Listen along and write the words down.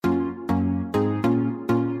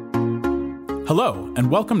Hello, and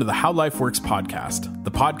welcome to the How Life Works podcast, the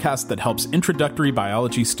podcast that helps introductory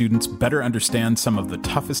biology students better understand some of the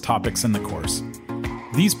toughest topics in the course.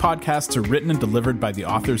 These podcasts are written and delivered by the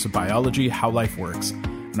authors of Biology, How Life Works,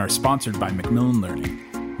 and are sponsored by Macmillan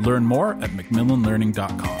Learning. Learn more at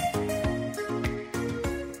macmillanlearning.com.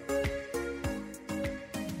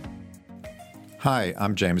 Hi,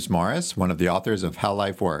 I'm James Morris, one of the authors of How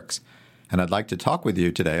Life Works, and I'd like to talk with you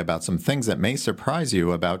today about some things that may surprise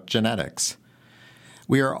you about genetics.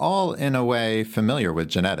 We are all, in a way, familiar with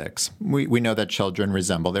genetics. We know that children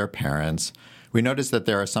resemble their parents. We notice that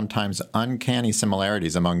there are sometimes uncanny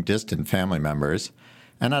similarities among distant family members,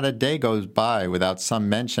 and not a day goes by without some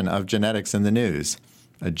mention of genetics in the news.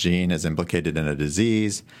 A gene is implicated in a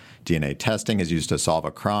disease, DNA testing is used to solve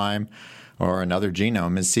a crime, or another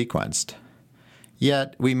genome is sequenced.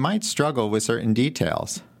 Yet, we might struggle with certain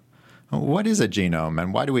details. What is a genome,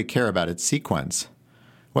 and why do we care about its sequence?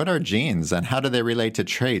 What are genes, and how do they relate to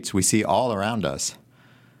traits we see all around us?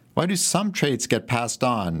 Why do some traits get passed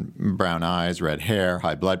on, brown eyes, red hair,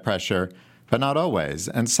 high blood pressure, but not always,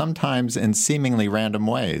 and sometimes in seemingly random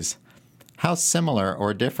ways? How similar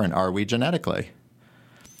or different are we genetically?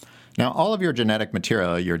 Now, all of your genetic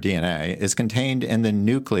material, your DNA, is contained in the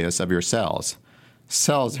nucleus of your cells.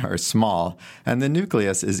 Cells are small, and the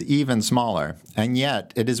nucleus is even smaller, and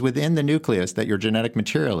yet it is within the nucleus that your genetic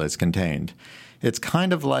material is contained. It's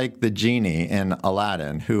kind of like the genie in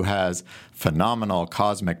Aladdin, who has phenomenal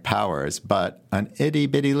cosmic powers, but an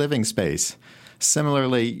itty-bitty living space.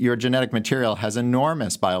 Similarly, your genetic material has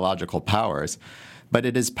enormous biological powers, but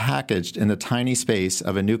it is packaged in the tiny space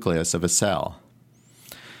of a nucleus of a cell.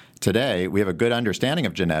 Today, we have a good understanding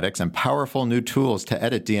of genetics and powerful new tools to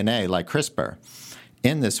edit DNA like CRISPR.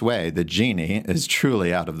 In this way, the genie is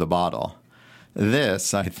truly out of the bottle.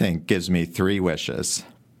 This, I think, gives me 3 wishes.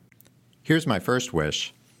 Here's my first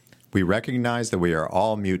wish. We recognize that we are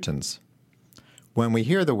all mutants. When we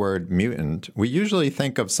hear the word mutant, we usually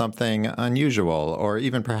think of something unusual or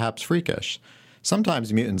even perhaps freakish.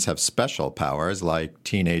 Sometimes mutants have special powers like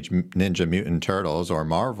Teenage Ninja Mutant Turtles or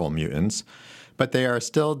Marvel mutants, but they are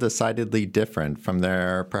still decidedly different from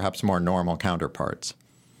their perhaps more normal counterparts.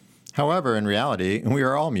 However, in reality, we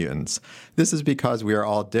are all mutants. This is because we are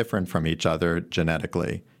all different from each other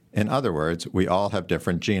genetically. In other words, we all have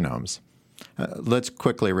different genomes. Let's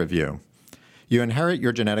quickly review. You inherit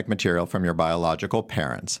your genetic material from your biological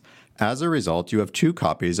parents. As a result, you have 2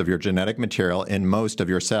 copies of your genetic material in most of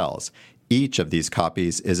your cells. Each of these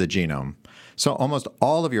copies is a genome. So almost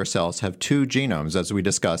all of your cells have 2 genomes, as we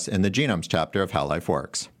discuss in the Genomes chapter of How Life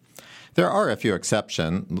Works. There are a few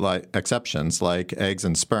exceptions, like eggs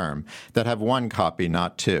and sperm, that have 1 copy,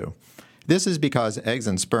 not 2. This is because eggs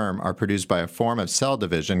and sperm are produced by a form of cell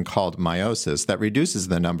division called meiosis that reduces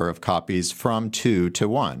the number of copies from 2 to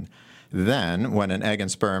 1. Then, when an egg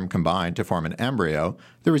and sperm combine to form an embryo,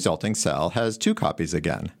 the resulting cell has 2 copies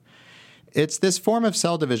again. It's this form of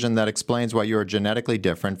cell division that explains why you are genetically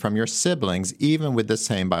different from your siblings, even with the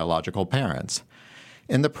same biological parents.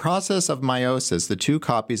 In the process of meiosis, the 2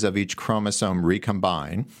 copies of each chromosome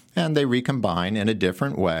recombine, and they recombine in a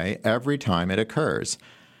different way every time it occurs.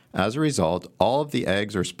 As a result, all of the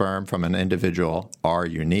eggs or sperm from an individual are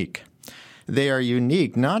unique. They are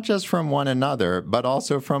unique not just from one another, but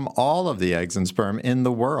also from all of the eggs and sperm in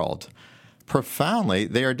the world. Profoundly,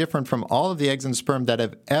 they are different from all of the eggs and sperm that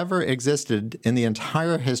have ever existed in the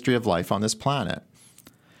entire history of life on this planet.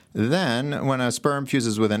 Then, when a sperm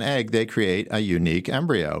fuses with an egg, they create a unique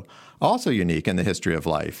embryo, also unique in the history of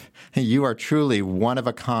life. You are truly one of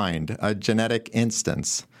a kind, a genetic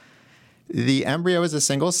instance. The embryo is a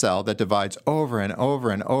single cell that divides over and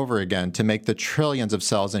over and over again to make the trillions of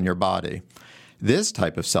cells in your body. This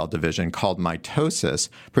type of cell division, called mitosis,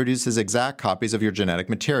 produces exact copies of your genetic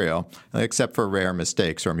material, except for rare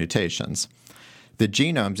mistakes or mutations. The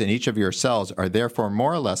genomes in each of your cells are therefore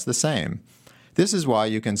more or less the same. This is why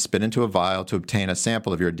you can spit into a vial to obtain a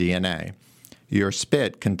sample of your DNA. Your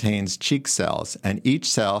spit contains cheek cells, and each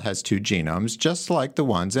cell has 2 genomes, just like the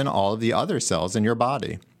ones in all of the other cells in your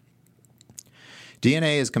body.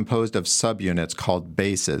 DNA is composed of subunits called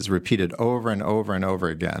bases, repeated over and over and over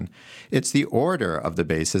again. It's the order of the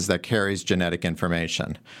bases that carries genetic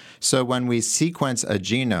information. So when we sequence a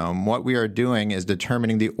genome, what we are doing is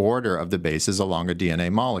determining the order of the bases along a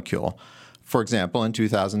DNA molecule. For example, in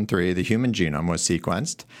 2003, the human genome was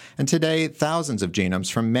sequenced, and today thousands of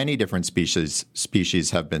genomes from many different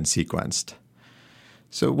species have been sequenced.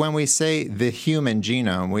 So when we say the human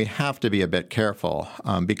genome, we have to be a bit careful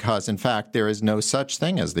because, in fact, there is no such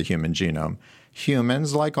thing as the human genome.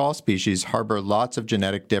 Humans, like all species, harbor lots of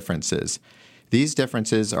genetic differences. These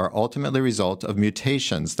differences are ultimately a result of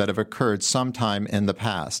mutations that have occurred sometime in the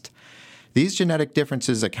past. These genetic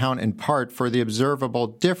differences account in part for the observable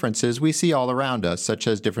differences we see all around us, such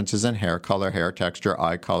as differences in hair color, hair texture,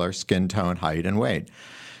 eye color, skin tone, height, and weight.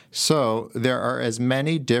 So there are as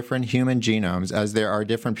many different human genomes as there are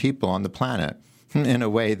different people on the planet. In a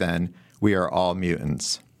way, then, we are all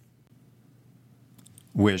mutants.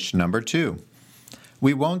 Wish number 2.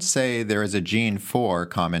 We won't say there is a gene for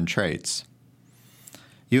common traits.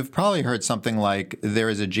 You've probably heard something like, there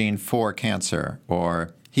is a gene for cancer,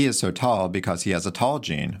 or he is so tall because he has a tall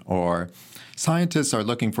gene, or scientists are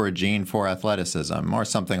looking for a gene for athleticism, or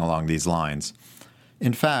something along these lines.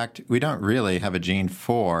 In fact, we don't really have a gene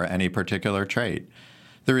for any particular trait.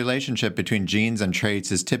 The relationship between genes and traits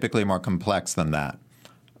is typically more complex than that.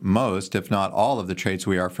 Most, if not all, of the traits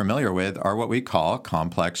we are familiar with are what we call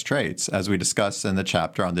complex traits, as we discuss in the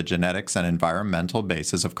chapter on the genetics and environmental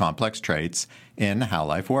basis of complex traits in How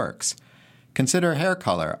Life Works. Consider hair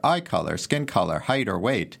color, eye color, skin color, height, or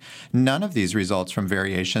weight. None of these results from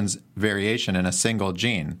variation in a single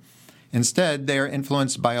gene. Instead, they are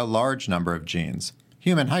influenced by a large number of genes.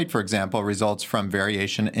 Human height, for example, results from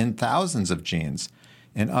variation in thousands of genes.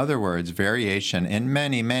 In other words, variation in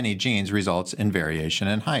many, many genes results in variation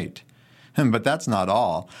in height. But that's not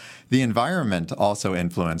all. The environment also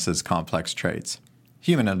influences complex traits.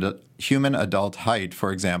 Human adult height,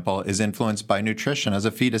 for example, is influenced by nutrition as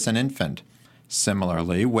a fetus and infant.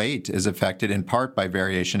 Similarly, weight is affected in part by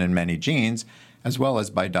variation in many genes, as well as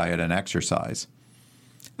by diet and exercise.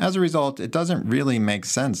 As a result, it doesn't really make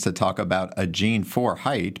sense to talk about a gene for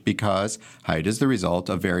height because height is the result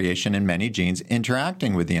of variation in many genes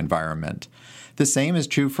interacting with the environment. The same is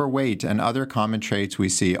true for weight and other common traits we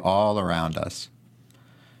see all around us.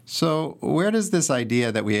 So, where does this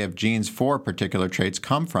idea that we have genes for particular traits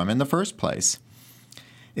come from in the first place?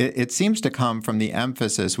 It seems to come from the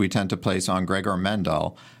emphasis we tend to place on Gregor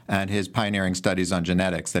Mendel and his pioneering studies on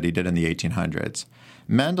genetics that he did in the 1800s.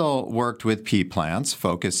 Mendel worked with pea plants,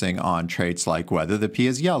 focusing on traits like whether the pea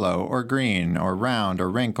is yellow or green or round or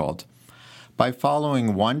wrinkled. By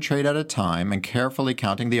following one trait at a time and carefully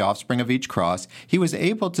counting the offspring of each cross, he was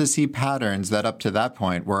able to see patterns that up to that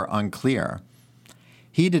point were unclear.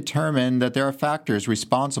 He determined that there are factors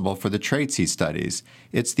responsible for the traits he studies.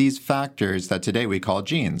 It's these factors that today we call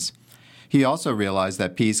genes. He also realized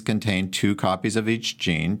that peas contain 2 copies of each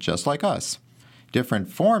gene, just like us. Different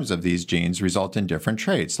forms of these genes result in different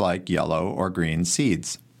traits, like yellow or green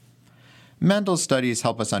seeds. Mendel's studies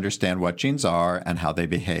help us understand what genes are and how they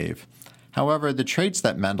behave. However, the traits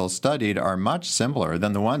that Mendel studied are much simpler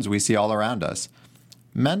than the ones we see all around us.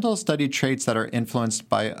 Mendel studied traits that are influenced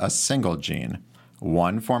by a single gene.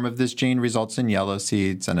 One form of this gene results in yellow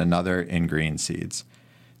seeds and another in green seeds.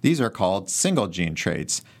 These are called single gene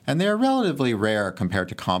traits, and they are relatively rare compared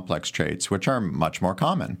to complex traits, which are much more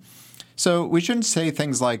common. So we shouldn't say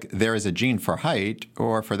things like there is a gene for height,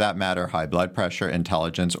 or for that matter, high blood pressure,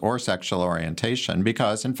 intelligence, or sexual orientation,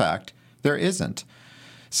 because, in fact, there isn't.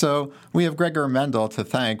 So we have Gregor Mendel to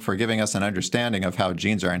thank for giving us an understanding of how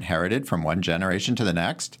genes are inherited from one generation to the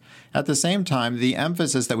next. At the same time, the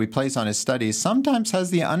emphasis that we place on his studies sometimes has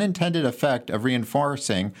the unintended effect of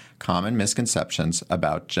reinforcing common misconceptions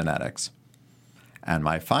about genetics. And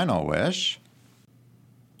my final wish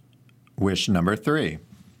number 3.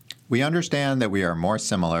 We understand that we are more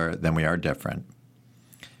similar than we are different.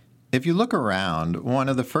 If you look around, one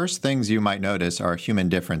of the first things you might notice are human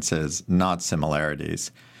differences, not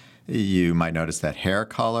similarities. You might notice that hair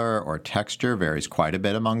color or texture varies quite a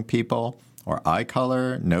bit among people, or eye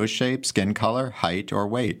color, nose shape, skin color, height, or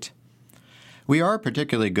weight. We are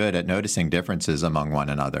particularly good at noticing differences among one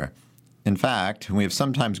another. In fact, we have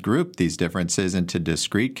sometimes grouped these differences into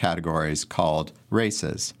discrete categories called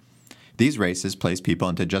races. These races place people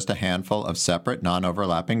into just a handful of separate,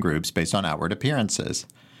 non-overlapping groups based on outward appearances.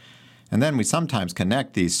 And then we sometimes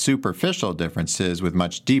connect these superficial differences with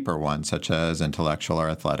much deeper ones, such as intellectual or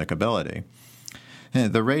athletic ability.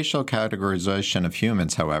 The racial categorization of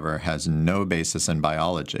humans, however, has no basis in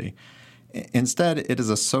biology. Instead, it is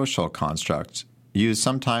a social construct, used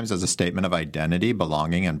sometimes as a statement of identity,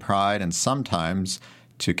 belonging, and pride, and sometimes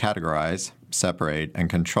to categorize, separate, and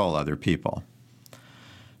control other people.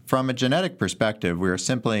 From a genetic perspective, we are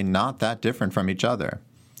simply not that different from each other.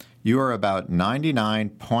 You are about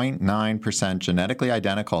 99.9% genetically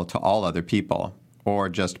identical to all other people, or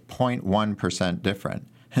just 0.1% different.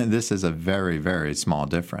 This is a very, very small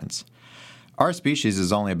difference. Our species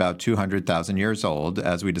is only about 200,000 years old,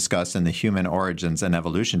 as we discuss in the Human Origins and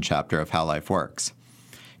Evolution chapter of How Life Works.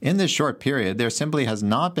 In this short period, there simply has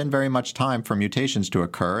not been very much time for mutations to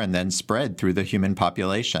occur and then spread through the human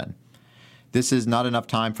population. This is not enough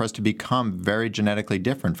time for us to become very genetically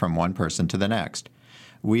different from one person to the next.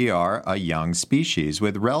 We are a young species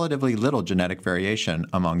with relatively little genetic variation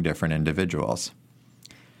among different individuals.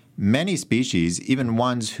 Many species, even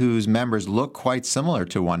ones whose members look quite similar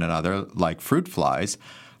to one another, like fruit flies,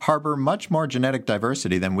 harbor much more genetic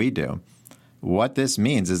diversity than we do. What this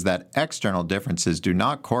means is that external differences do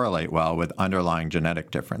not correlate well with underlying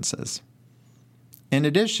genetic differences. In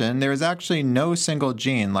addition, there is actually no single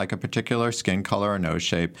gene, like a particular skin color or nose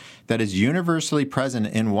shape, that is universally present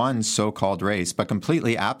in one so-called race but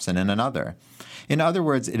completely absent in another. In other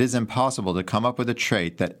words, it is impossible to come up with a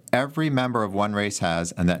trait that every member of one race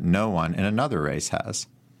has and that no one in another race has.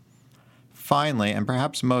 Finally, and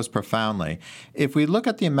perhaps most profoundly, if we look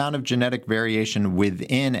at the amount of genetic variation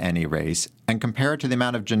within any race and compare it to the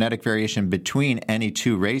amount of genetic variation between any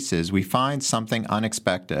two races, we find something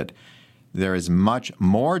unexpected. There is much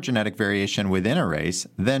more genetic variation within a race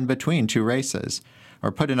than between two races.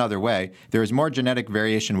 Or put another way, there is more genetic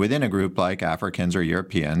variation within a group like Africans or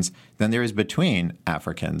Europeans than there is between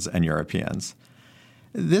Africans and Europeans.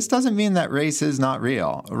 This doesn't mean that race is not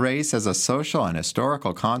real. Race as a social and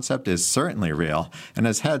historical concept is certainly real and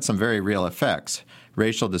has had some very real effects.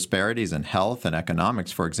 Racial disparities in health and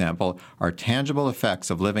economics, for example, are tangible effects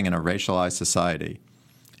of living in a racialized society.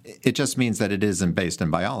 It just means that it isn't based in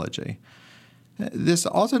biology. This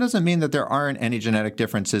also doesn't mean that there aren't any genetic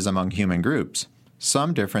differences among human groups.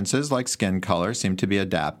 Some differences, like skin color, seem to be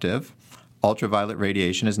adaptive. Ultraviolet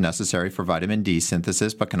radiation is necessary for vitamin D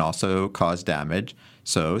synthesis but can also cause damage,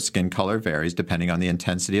 so skin color varies depending on the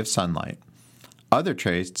intensity of sunlight. Other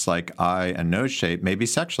traits, like eye and nose shape, may be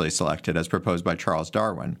sexually selected, as proposed by Charles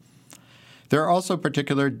Darwin. There are also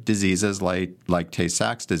particular diseases like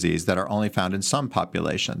Tay-Sachs disease that are only found in some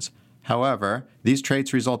populations. However, these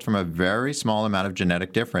traits result from a very small amount of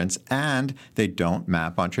genetic difference, and they don't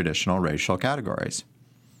map on traditional racial categories.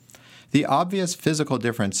 The obvious physical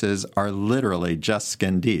differences are literally just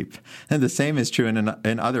skin deep, and the same is true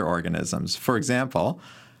in other organisms. For example,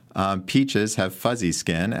 peaches have fuzzy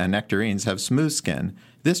skin and nectarines have smooth skin.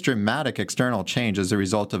 This dramatic external change is a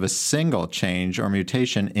result of a single change or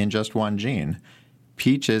mutation in just one gene.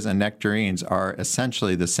 Peaches and nectarines are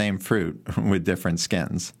essentially the same fruit with different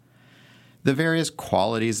skins. The various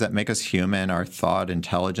qualities that make us human, our thought,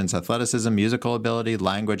 intelligence, athleticism, musical ability,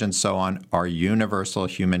 language, and so on, are universal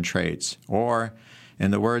human traits. Or, in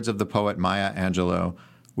the words of the poet Maya Angelou,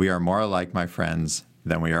 we are more alike, my friends,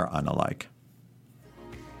 than we are unalike.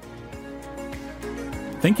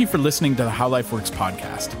 Thank you for listening to the How Life Works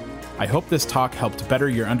podcast. I hope this talk helped better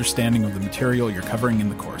your understanding of the material you're covering in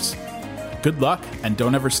the course. Good luck, and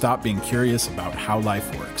don't ever stop being curious about how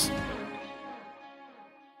life works.